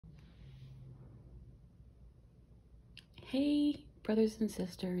Hey, brothers and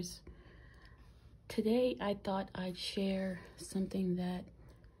sisters. Today I thought I'd share something that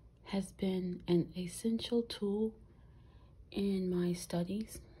has been an essential tool in my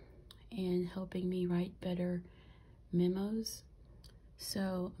studies and helping me write better memos.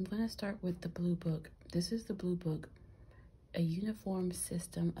 So I'm going to start with the Blue Book. This is the Blue Book, a uniform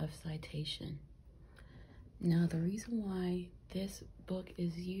system of citation. Now, the reason why this book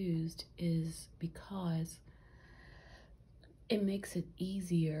is used is because it makes it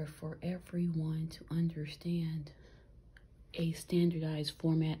easier for everyone to understand a standardized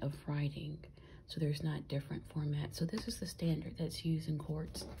format of writing. So there's not different formats. So this is the standard that's used in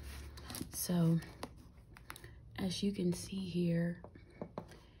courts. So as you can see here,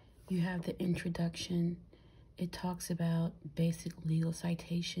 you have the introduction. It talks about basic legal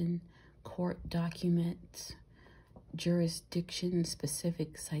citation, court documents,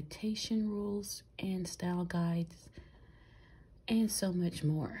 jurisdiction-specific citation rules, and style guides, and so much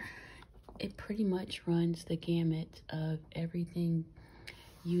more. It pretty much runs the gamut of everything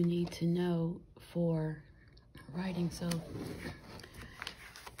you need to know for writing. So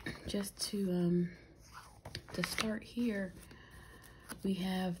just to start here, we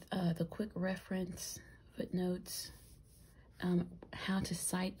have the quick reference, footnotes, how to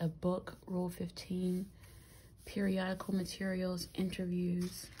cite a book, Rule 15, periodical materials,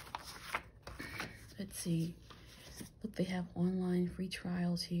 interviews. Let's see. Look, they have online free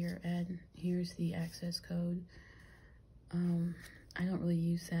trials here, and here's the access code. I don't really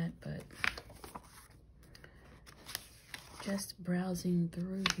use that, but just browsing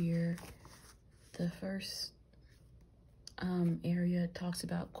through here, the first area talks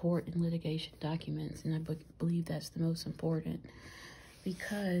about court and litigation documents, and I believe that's the most important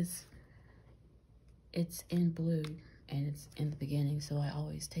because it's in blue and it's in the beginning, so I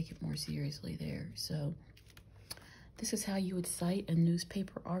always take it more seriously there. So this is how you would cite a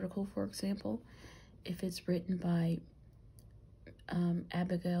newspaper article, for example. If it's written by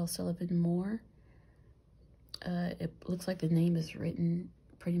Abigail Sullivan Moore, it looks like the name is written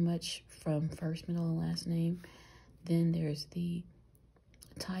pretty much from first, middle, and last name. Then there's the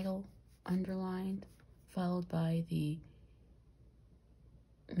title underlined, followed by the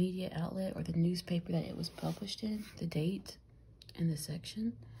media outlet or the newspaper that it was published in, the date, and the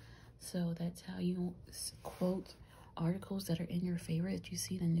section. So that's how you quote articles that are in your favorite that you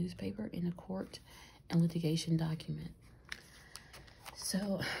see in a newspaper, in a court and litigation document.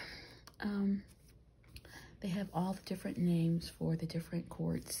 So they have all the different names for the different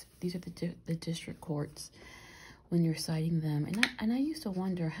courts. These are the district courts when you're citing them. And I used to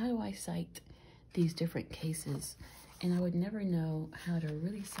wonder, how do I cite these different cases? And I would never know how to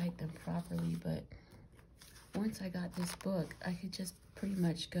really cite them properly, but once I got this book, I could just pretty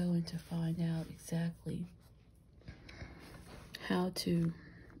much go in to find out exactly how to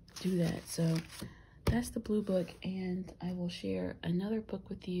do that. So that's the Blue Book, and I will share another book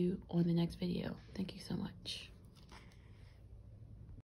with you on the next video. Thank you so much.